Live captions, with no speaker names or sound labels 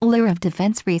pooler of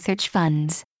defense research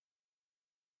funds.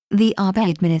 The Abe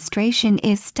administration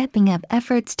is stepping up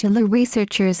efforts to lure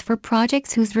researchers for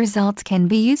projects whose results can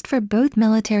be used for both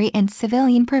military and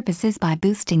civilian purposes by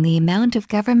boosting the amount of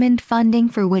government funding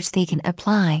for which they can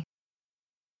apply.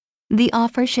 The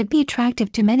offer should be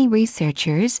attractive to many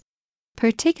researchers,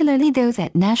 particularly those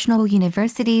at national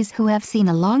universities who have seen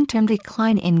a long-term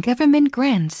decline in government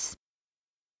grants.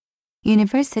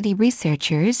 University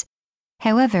researchers,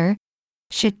 however,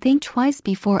 should think twice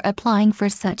before applying for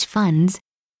such funds,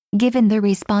 given their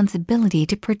responsibility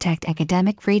to protect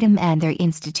academic freedom and their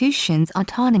institutions'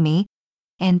 autonomy,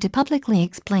 and to publicly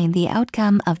explain the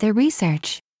outcome of their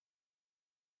research.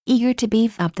 Eager to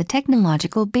beef up the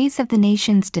technological base of the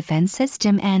nation's defense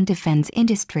system and defense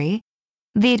industry,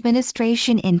 the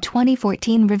administration in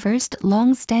 2014 reversed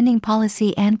long-standing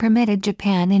policy and permitted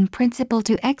Japan in principle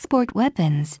to export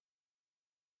weapons.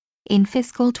 In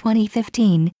fiscal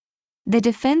 2015, the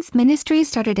Defense Ministry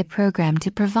started a program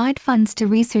to provide funds to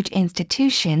research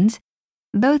institutions,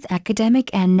 both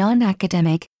academic and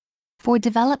non-academic, for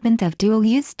development of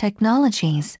dual-use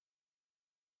technologies.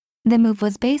 The move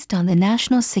was based on the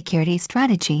national security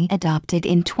strategy adopted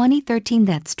in 2013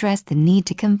 that stressed the need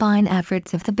to combine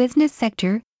efforts of the business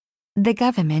sector, the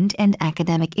government and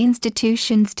academic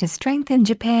institutions to strengthen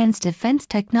Japan's defense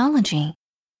technology.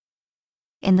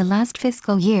 In the last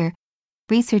fiscal year,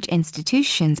 research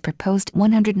institutions proposed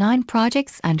 109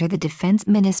 projects under the Defense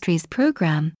Ministry's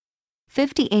program,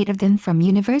 58 of them from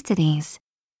universities.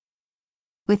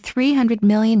 With 300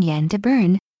 million yen to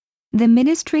burn, the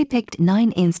ministry picked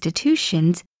 9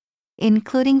 institutions,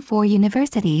 including 4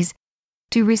 universities,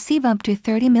 to receive up to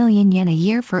 30 million yen a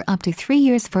year for up to 3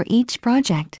 years for each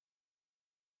project.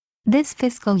 This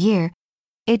fiscal year,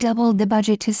 it doubled the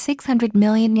budget to 600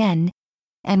 million yen,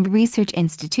 and research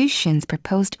institutions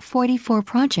proposed 44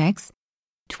 projects,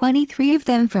 23 of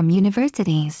them from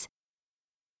universities.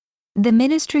 The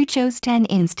ministry chose 10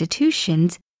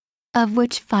 institutions, of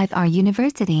which 5 are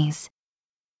universities.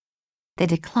 The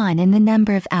decline in the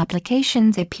number of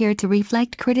applications appeared to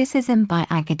reflect criticism by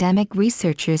academic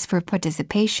researchers for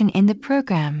participation in the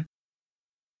program.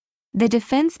 The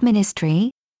Defense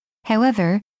Ministry,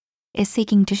 however, is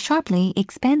seeking to sharply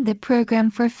expand the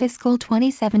program for fiscal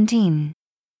 2017.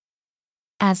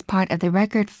 As part of the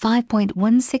record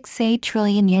 5.168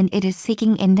 trillion yen it is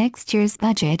seeking in next year's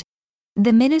budget,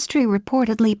 the ministry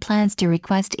reportedly plans to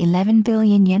request 11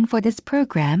 billion yen for this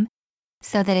program,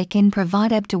 so that it can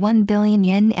provide up to 1 billion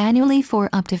yen annually for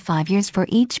up to 5 years for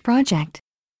each project.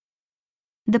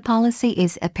 The policy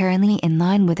is apparently in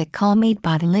line with a call made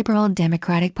by the Liberal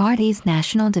Democratic Party's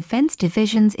National Defense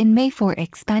Divisions in May for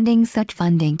expanding such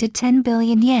funding to 10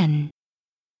 billion yen.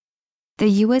 The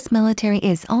U.S. military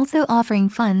is also offering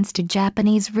funds to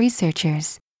Japanese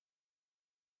researchers.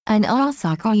 An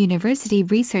Osaka University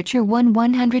researcher won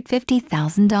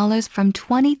 $150,000 from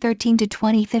 2013 to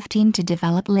 2015 to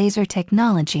develop laser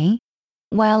technology,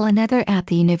 while another at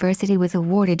the university was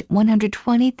awarded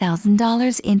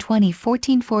 $120,000 in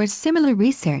 2014 for similar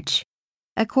research,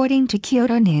 according to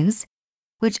Kyoto News,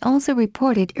 which also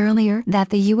reported earlier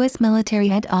that the U.S. military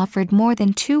had offered more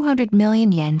than 200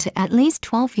 million yen to at least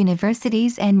 12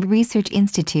 universities and research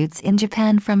institutes in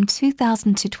Japan from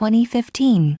 2000 to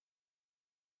 2015.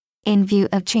 In view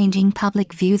of changing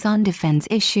public views on defense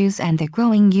issues and the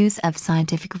growing use of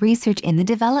scientific research in the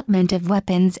development of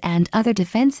weapons and other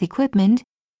defense equipment,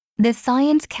 the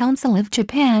Science Council of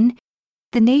Japan,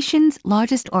 the nation's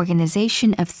largest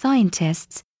organization of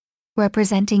scientists,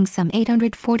 representing some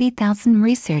 840,000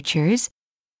 researchers,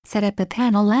 set up a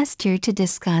panel last year to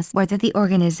discuss whether the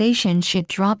organization should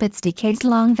drop its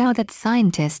decades-long vow that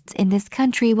scientists in this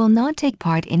country will not take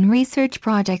part in research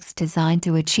projects designed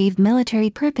to achieve military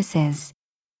purposes.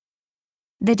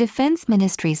 The Defense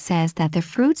Ministry says that the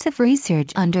fruits of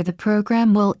research under the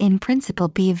program will in principle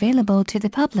be available to the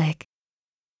public.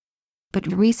 But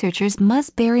researchers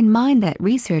must bear in mind that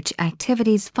research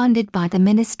activities funded by the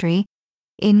ministry,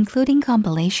 including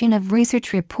compilation of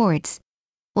research reports,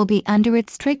 will be under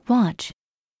its strict watch.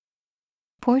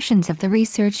 Portions of the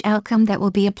research outcome that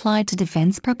will be applied to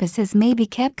defense purposes may be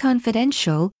kept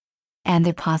confidential, and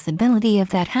the possibility of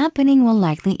that happening will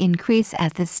likely increase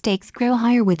as the stakes grow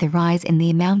higher with the rise in the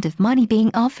amount of money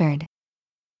being offered.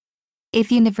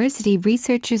 If university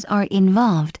researchers are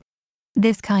involved,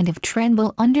 this kind of trend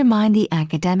will undermine the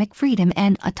academic freedom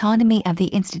and autonomy of the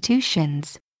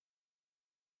institutions.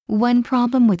 One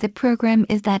problem with the program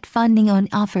is that funding on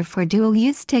offer for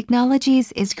dual-use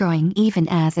technologies is growing even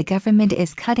as the government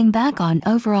is cutting back on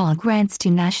overall grants to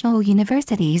national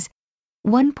universities,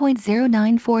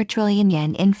 1.094 trillion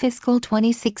yen in fiscal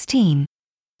 2016,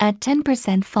 a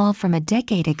 10% fall from a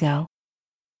decade ago.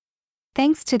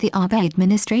 Thanks to the Abe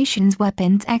administration's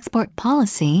weapons export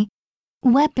policy,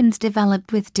 weapons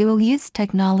developed with dual-use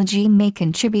technology may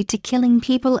contribute to killing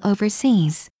people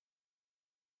overseas.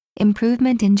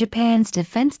 Improvement in Japan's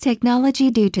defense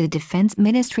technology due to the Defense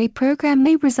Ministry program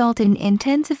may result in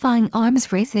intensifying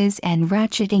arms races and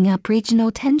ratcheting up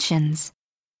regional tensions.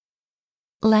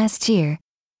 Last year,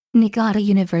 Niigata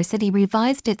University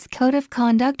revised its Code of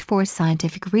Conduct for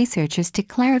scientific researchers to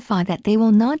clarify that they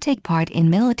will not take part in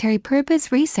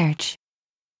military-purpose research.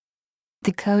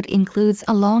 The code includes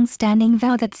a long-standing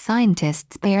vow that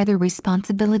scientists bear the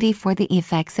responsibility for the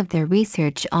effects of their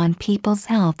research on people's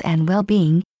health and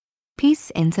well-being, peace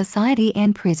in society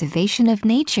and preservation of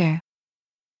nature.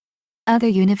 Other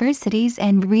universities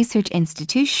and research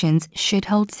institutions should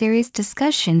hold serious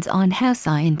discussions on how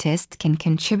scientists can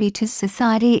contribute to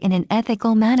society in an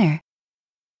ethical manner.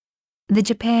 The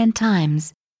Japan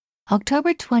Times,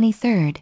 October 23.